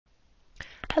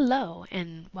Hello,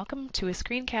 and welcome to a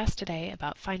screencast today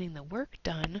about finding the work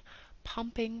done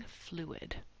pumping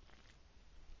fluid.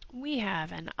 We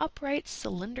have an upright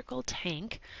cylindrical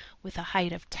tank with a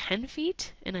height of 10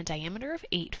 feet and a diameter of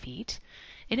 8 feet,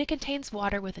 and it contains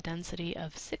water with a density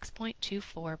of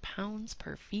 6.24 pounds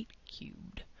per feet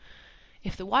cubed.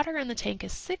 If the water in the tank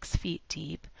is 6 feet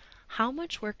deep, how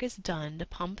much work is done to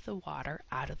pump the water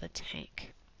out of the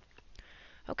tank?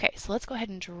 Okay, so let's go ahead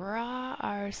and draw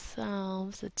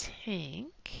ourselves a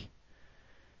tank.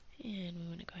 And we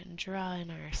want to go ahead and draw in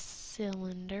our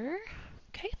cylinder.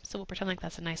 Okay, so we'll pretend like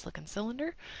that's a nice looking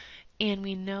cylinder. And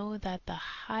we know that the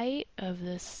height of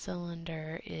this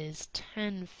cylinder is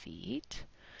 10 feet.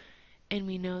 And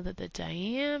we know that the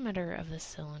diameter of the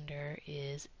cylinder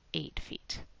is 8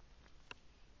 feet.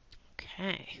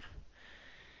 Okay.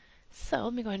 So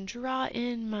let me go ahead and draw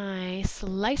in my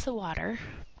slice of water,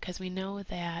 because we know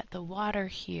that the water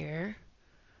here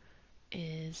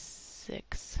is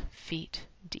 6 feet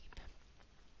deep.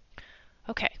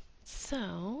 Okay,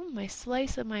 so my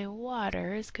slice of my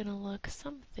water is going to look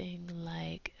something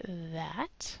like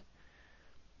that.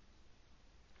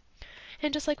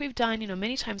 And just like we've done,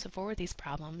 many times before with these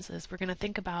problems, is we're going to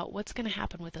think about what's going to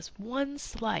happen with this one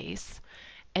slice,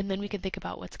 and then we can think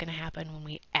about what's going to happen when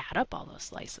we add up all those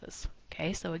slices.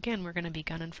 Okay, so again, we're going to be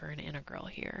gunning for an integral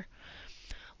here.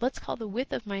 Let's call the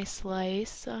width of my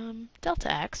slice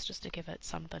delta x, just to give it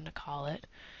something to call it.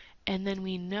 And then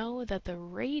we know that the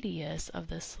radius of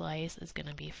the slice is going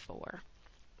to be 4.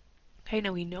 Okay,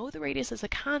 now we know the radius is a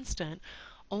constant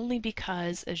only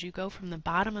because as you go from the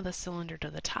bottom of the cylinder to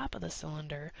the top of the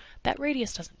cylinder, that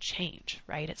radius doesn't change,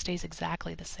 right? It stays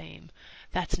exactly the same.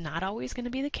 That's not always going to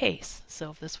be the case.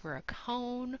 So if this were a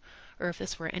cone, or if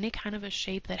this were any kind of a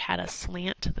shape that had a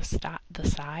slant to the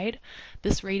side,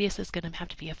 this radius is going to have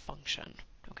to be a function.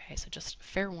 Okay, so just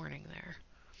fair warning there.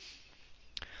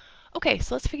 Okay,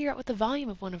 so let's figure out what the volume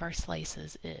of one of our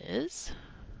slices is.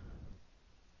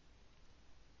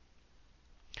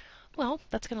 Well,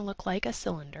 that's going to look like a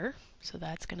cylinder, so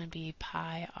that's going to be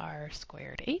pi r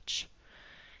squared h.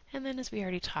 And then as we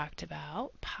already talked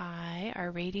about, pi,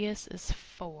 our radius is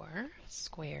 4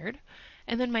 squared,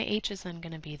 and then my h is then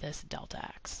going to be this delta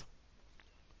x.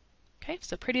 Okay,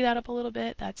 so pretty that up a little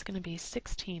bit, that's going to be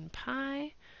 16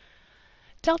 pi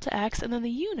delta x, and then the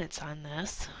units on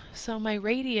this. So my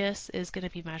radius is going to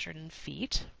be measured in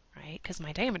feet, right, because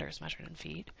my diameter is measured in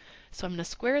feet. So I'm going to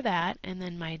square that, and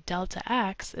then my delta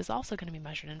x is also going to be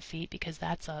measured in feet because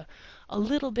that's a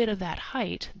little bit of that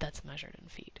height that's measured in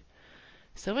feet.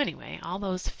 So anyway, all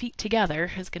those feet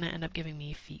together is going to end up giving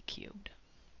me feet cubed.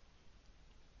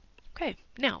 Okay,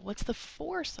 now what's the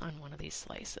force on one of these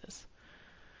slices?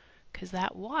 Because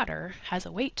that water has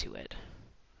a weight to it.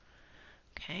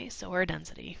 Okay, so or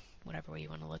density, whatever way you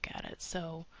want to look at it.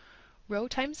 So rho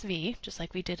times v, just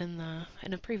like we did in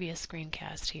a previous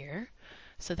screencast here.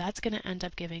 So that's going to end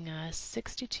up giving us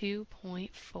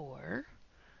 62.4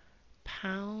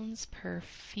 pounds per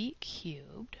feet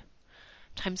cubed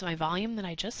times my volume that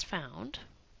I just found,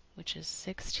 which is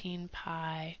 16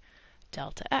 pi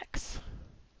delta x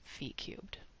feet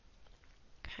cubed.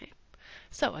 Okay,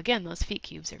 so again, those feet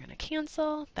cubes are going to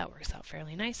cancel. That works out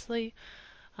fairly nicely.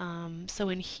 So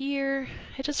in here,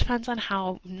 it just depends on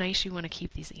how nice you want to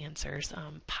keep these answers.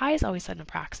 Pi is always an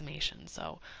approximation,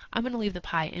 so I'm going to leave the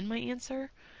pi in my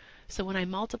answer. So when I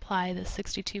multiply the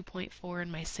 62.4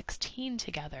 and my 16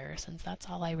 together, since that's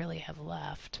all I really have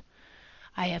left,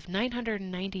 I have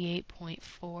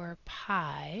 998.4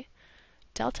 pi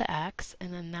delta x,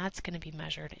 and then that's going to be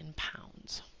measured in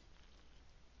pounds.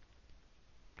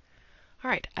 All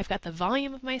right, I've got the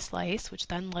volume of my slice, which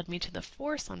then led me to the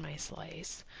force on my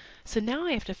slice. So now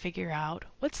I have to figure out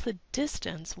what's the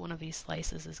distance one of these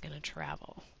slices is going to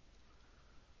travel.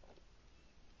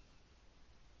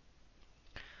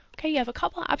 Okay, you have a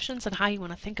couple options on how you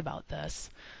want to think about this.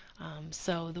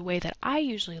 So the way that I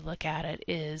usually look at it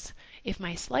is, if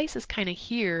my slice is kind of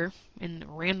here in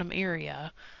a random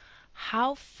area,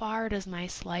 how far does my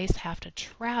slice have to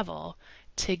travel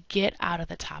to get out of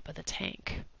the top of the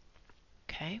tank?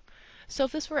 Okay, so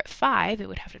if this were at 5, it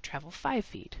would have to travel 5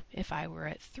 feet. If I were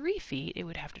at 3 feet, it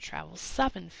would have to travel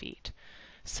 7 feet.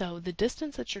 So the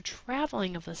distance that you're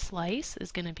traveling of the slice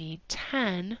is going to be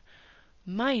 10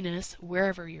 minus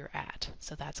wherever you're at.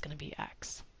 So that's going to be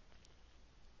x.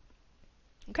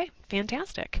 Okay,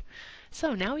 fantastic.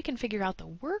 So now we can figure out the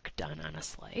work done on a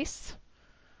slice.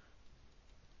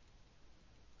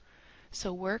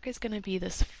 So work is going to be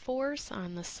this force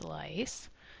on the slice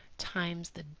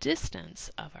times the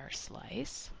distance of our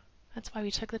slice. That's why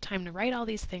we took the time to write all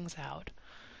these things out.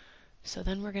 So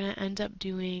then we're going to end up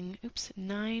doing,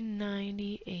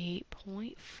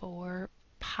 998.4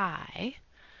 pi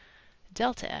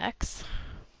delta x,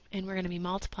 and we're going to be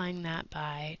multiplying that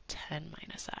by 10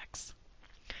 minus x.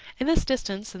 And this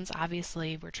distance, since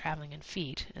obviously we're traveling in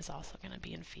feet, is also going to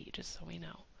be in feet, just so we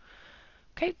know.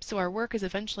 Okay, so our work is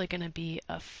eventually going to be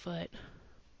a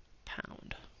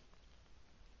foot-pound.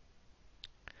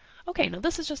 Okay, now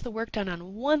this is just the work done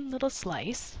on one little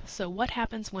slice. So what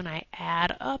happens when I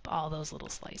add up all those little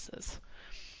slices?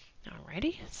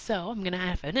 Alrighty, so I'm going to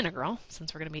have an integral,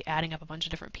 since we're going to be adding up a bunch of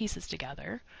different pieces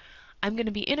together. I'm going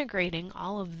to be integrating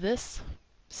all of this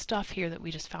stuff here that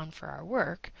we just found for our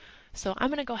work. So I'm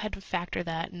going to go ahead and factor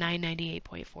that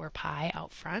 998.4 pi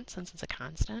out front, since it's a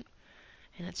constant.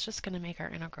 And it's just going to make our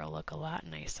integral look a lot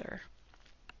nicer.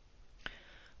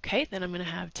 Okay, then I'm going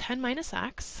to have 10 minus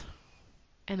x,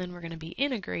 and then we're going to be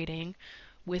integrating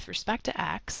with respect to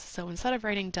x. So instead of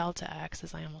writing delta x,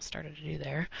 as I almost started to do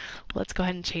there, let's go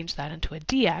ahead and change that into a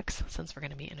dx, since we're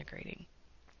going to be integrating.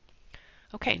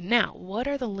 Okay, now what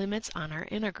are the limits on our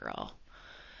integral?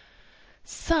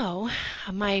 So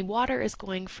my water is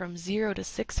going from 0 to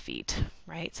 6 feet,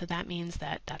 right? So that means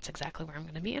that that's exactly where I'm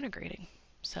going to be integrating.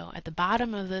 So at the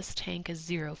bottom of this tank is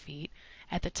 0 feet.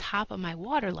 At the top of my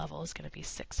water level is going to be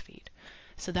 6 feet.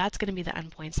 So that's going to be the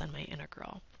endpoints on my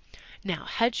integral. Now,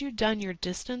 had you done your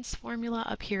distance formula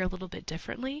up here a little bit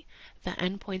differently, the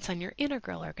endpoints on your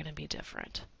integral are going to be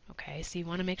different. Okay, so you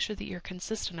want to make sure that you're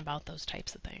consistent about those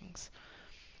types of things.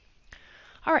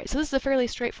 All right, so this is a fairly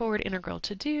straightforward integral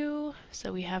to do.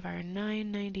 So we have our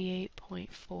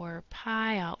 998.4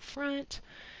 pi out front.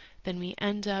 Then we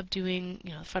end up doing,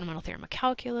 the fundamental theorem of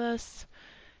calculus,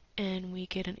 and we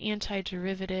get an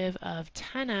antiderivative of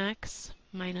 10x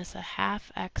minus a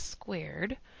half x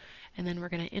squared. And then we're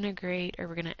going to integrate, or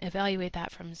we're going to evaluate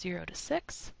that from 0 to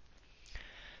 6.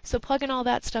 So plugging all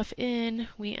that stuff in,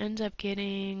 we end up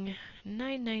getting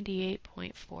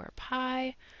 998.4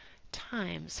 pi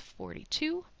times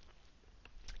 42.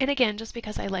 And again, just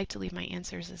because I like to leave my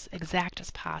answers as exact as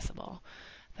possible,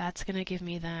 that's going to give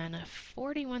me then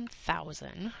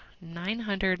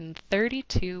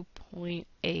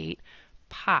 41,932.8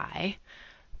 pi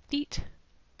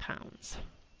feet-pounds.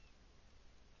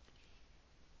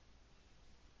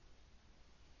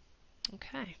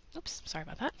 Okay, oops, sorry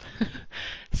about that.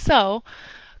 So,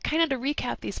 kind of to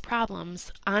recap these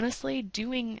problems, honestly,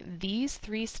 doing these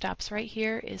 3 steps right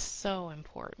here is so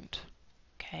important.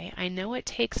 Okay, I know it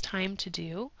takes time to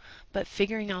do, but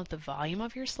figuring out the volume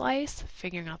of your slice,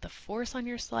 figuring out the force on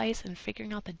your slice, and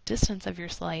figuring out the distance of your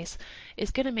slice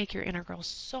is going to make your integral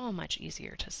so much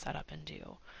easier to set up and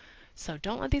do. So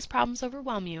don't let these problems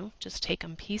overwhelm you. Just take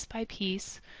them piece by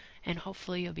piece, and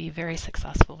hopefully you'll be very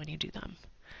successful when you do them.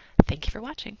 Thank you for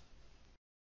watching.